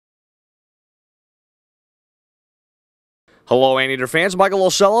Hello, Anteater fans. Michael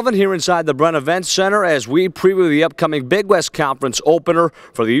O'Sullivan here inside the Brent Event Center as we preview the upcoming Big West Conference opener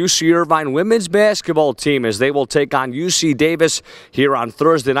for the UC Irvine women's basketball team as they will take on UC Davis here on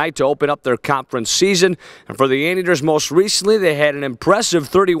Thursday night to open up their conference season. And for the Anteaters, most recently, they had an impressive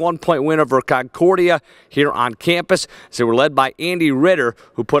 31-point win over Concordia here on campus. They were led by Andy Ritter,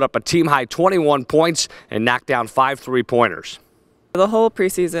 who put up a team-high 21 points and knocked down 5 three-pointers. The whole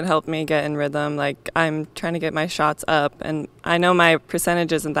preseason helped me get in rhythm. I'm trying to get my shots up, and I know my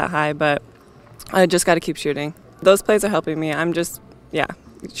percentage isn't that high, but I just got to keep shooting. Those plays are helping me.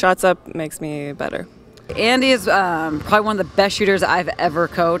 Shots up makes me better. Andy is probably one of the best shooters I've ever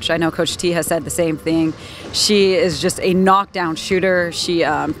coached. I know Coach T has said the same thing. She is just a knockdown shooter. She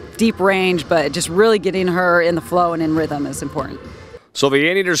deep range, but just really getting her in the flow and in rhythm is important. So the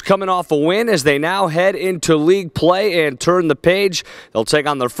Anteaters coming off a win as they now head into league play and turn the page. They'll take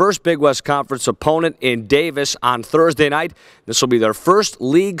on their first Big West Conference opponent in Davis on Thursday night. This will be their first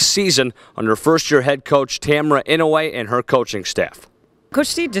league season under first-year head coach Tamara Inouye and her coaching staff.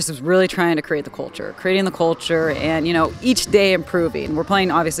 Coach T just is really trying to creating the culture and, each day improving. We're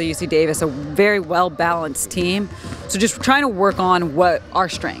playing, obviously, UC Davis, a very well-balanced team. So just trying to work on what our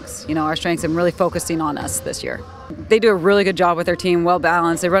strengths, and really focusing on us this year. They do a really good job with their team,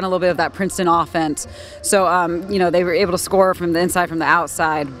 well-balanced. They run a little bit of that Princeton offense. So, they were able to score from the inside, from the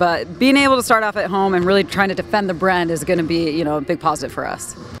outside. But being able to start off at home and really trying to defend the Brent is going to be, a big positive for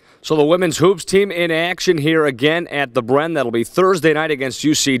us. So the women's hoops team in action here again at the Brent. That'll be Thursday night against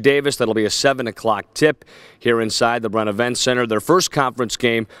UC Davis. That'll be a 7 o'clock tip here inside the Brent Event Center. Their first conference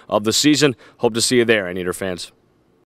game of the season. Hope to see you there, Anteater fans.